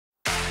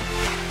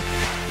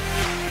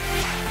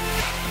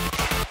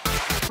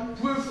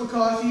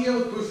LiCausi here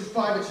with Bruce's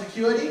Private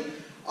Security.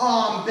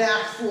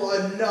 Back for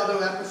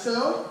another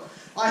episode.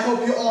 I hope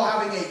you're all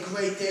having a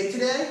great day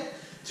today.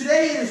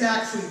 Today it is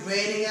actually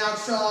raining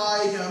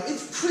outside.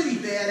 It's pretty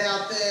bad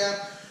out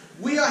there.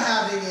 We are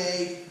having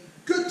a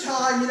good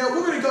time. We're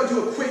going to go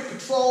do a quick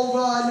patrol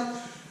run.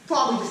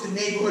 Probably just a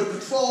neighborhood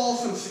patrol,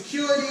 some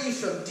security,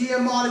 some deer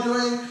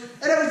monitoring,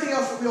 and everything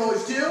else that we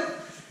always do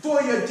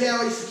for your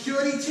daily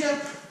security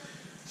tip.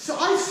 So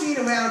I've seen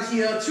around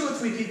here 2 or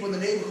 3 people in the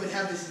neighborhood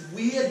have this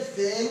weird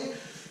thing.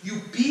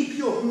 You beep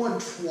your horn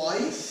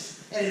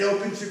twice and it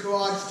opens the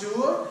garage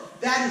door.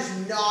 That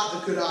is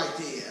not a good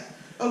idea.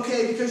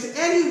 Okay, because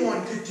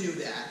anyone could do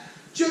that.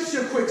 Just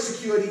a quick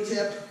security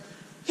tip.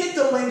 Hit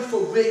the link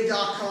for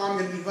ring.com,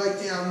 going to be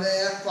right down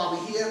there,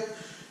 probably here.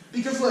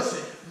 Because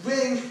listen,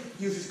 Ring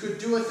uses good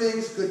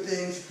things.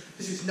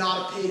 This is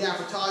not a paid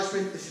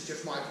advertisement. This is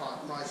just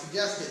my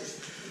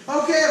suggestions.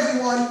 Okay,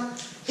 everyone,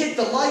 hit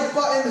the like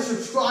button, the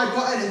subscribe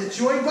button, and the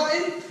join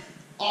button.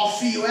 I'll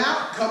see you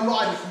out. Come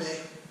ride with me.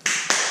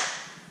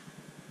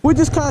 We're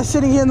just kind of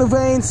sitting here in the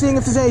rain, seeing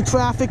if there's any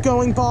traffic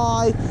going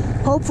by.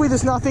 Hopefully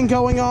there's nothing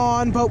going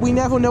on, but we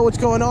never know what's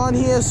going on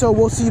here, so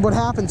we'll see what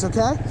happens,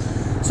 okay?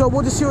 So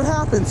we'll just see what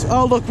happens.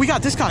 Oh, look, we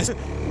got this guy.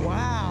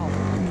 Wow.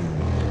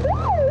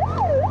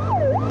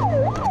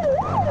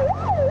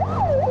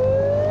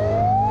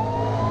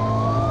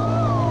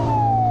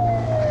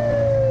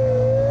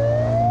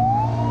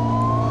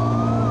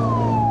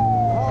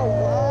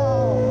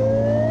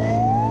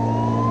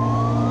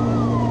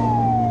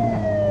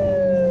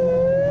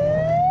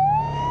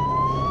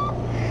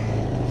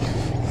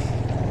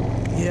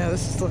 Yeah,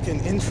 this is looking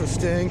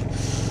interesting.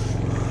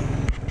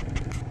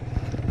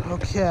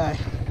 Okay,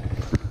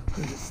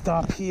 let's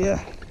stop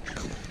here.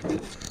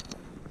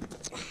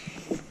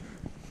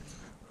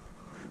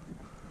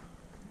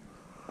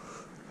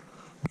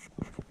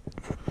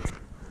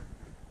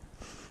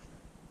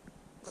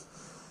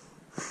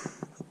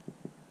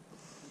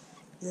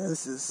 Yeah,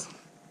 this is...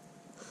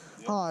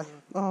 Hi,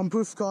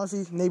 Bruce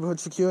LiCausi, Neighborhood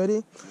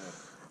Security.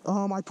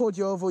 I pulled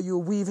you over, you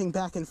were weaving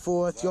back and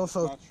forth. That's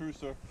not true,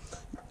 sir.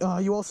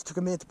 You also took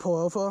a minute to pull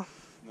over.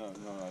 No,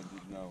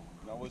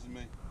 that wasn't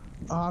me.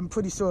 I'm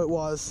pretty sure it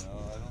was. No,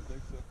 I don't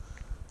think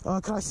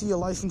so. Can I see your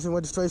license and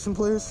registration,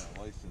 please?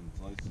 License.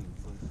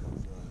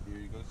 Here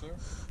you go, sir.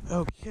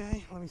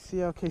 Okay, let me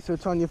see. Okay, so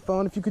it's on your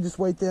phone. If you could just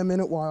wait there a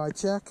minute while I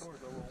check. Of course,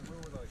 where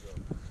would I go?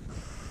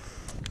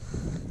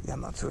 Yeah,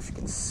 I'm not sure if you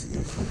can see.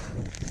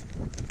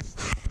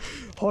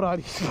 Hold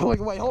on. Wait,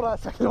 hold on a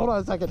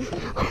second.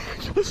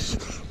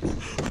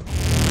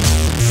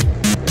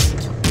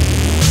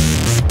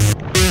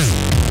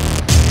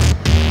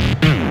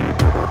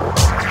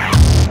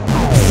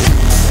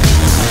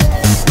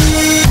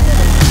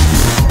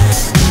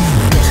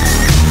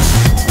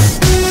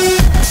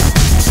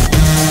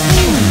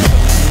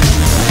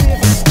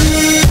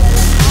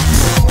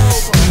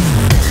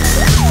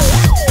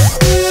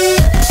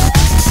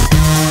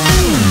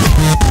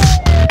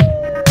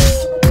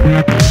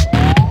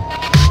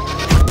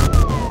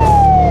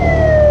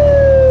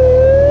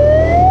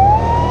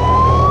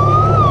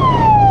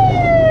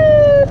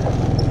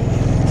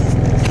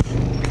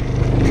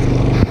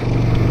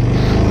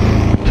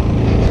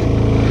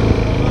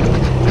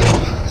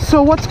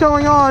 So what's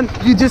going on?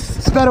 You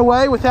just sped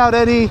away without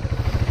any...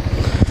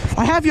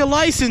 I have your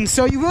license,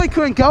 so you really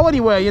couldn't go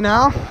anywhere, you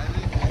know?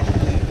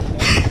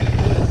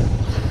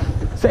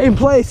 Same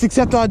place,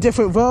 except on a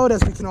different road,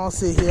 as we can all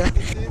see here.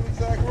 Same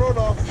exact road,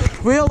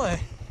 officer. Really?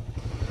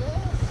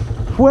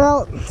 Yeah.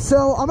 Well,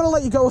 so I'm gonna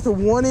let you go with a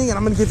warning, and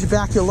I'm gonna give you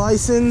back your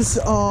license.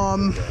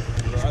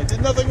 I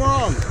did nothing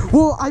wrong.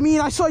 Well, I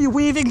mean, I saw you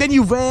weaving, then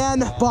you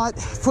ran, but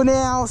for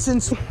now,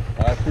 since...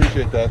 I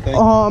appreciate that, thank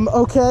you.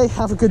 Okay,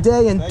 have a good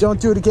day, and don't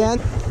do it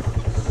again.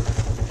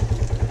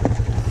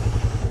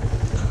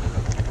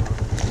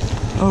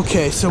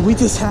 Okay, so we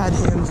just had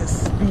him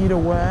just speed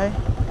away.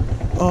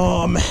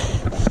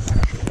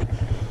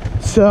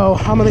 So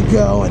I'm gonna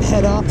go and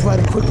head up, write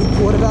a quick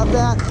report about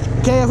that.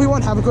 Okay,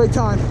 everyone, have a great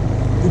time.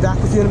 Be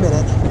back with you in a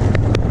minute.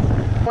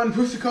 One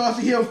Bruce LiCausi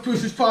here with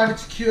Bruce's Private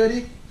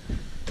Security.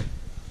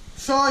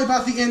 Sorry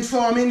about the intro,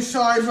 I'm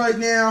inside right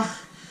now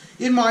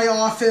in my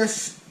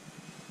office.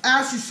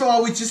 As you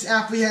saw, we just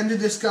apprehended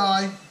this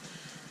guy.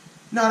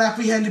 Not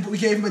apprehended, but we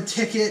gave him a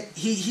ticket.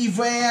 He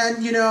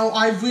ran,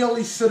 I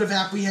really should have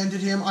apprehended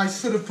him. I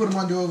should have put him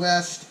under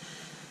arrest.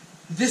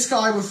 This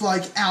guy was,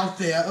 like, out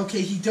there.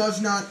 Okay, he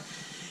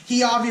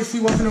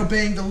obviously wasn't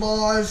obeying the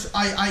laws.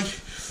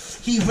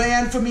 He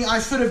ran for me. I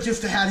should have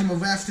just had him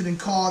arrested and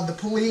called the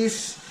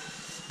police.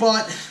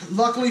 But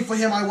luckily for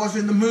him, I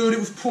wasn't in the mood. It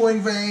was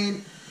pouring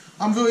rain.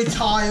 I'm really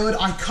tired.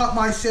 I cut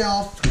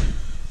myself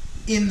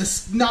in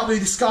the, not really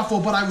the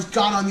scuffle, but I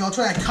got on the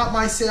alternate. I cut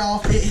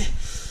myself.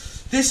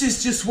 This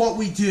is just what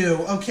we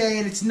do, okay?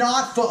 And it's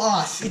not for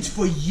us. It's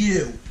for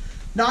you.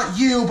 Not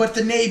you, but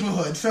the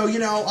neighborhood. So,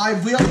 I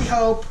really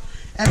hope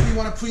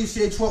everyone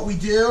appreciates what we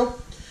do.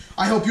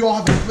 I hope you all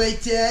have a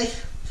great day.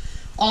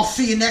 I'll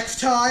see you next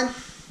time.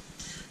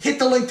 Hit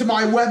the link to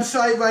my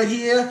website right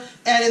here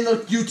and in the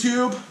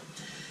YouTube.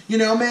 You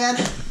know, man,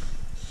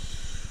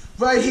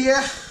 right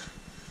here.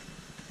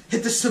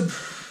 Hit the sub.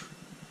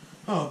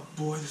 Oh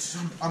boy,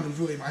 I'm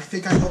really. I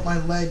think I hurt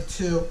my leg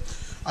too.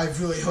 I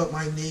really hurt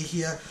my knee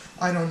here.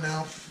 I don't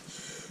know.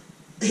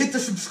 Hit the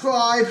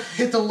subscribe,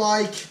 hit the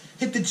like,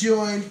 hit the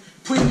join,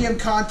 premium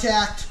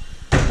contact,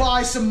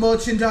 buy some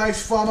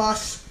merchandise from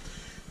us.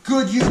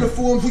 Good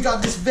uniforms. We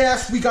got this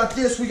vest, we got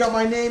this, we got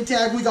my name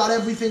tag, we got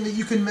everything that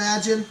you can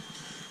imagine.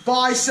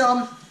 Buy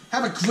some.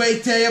 Have a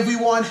great day,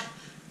 everyone.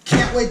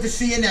 Can't wait to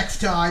see you next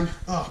time.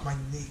 Oh, my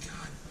knee,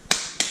 God.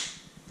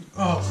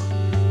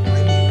 Oh.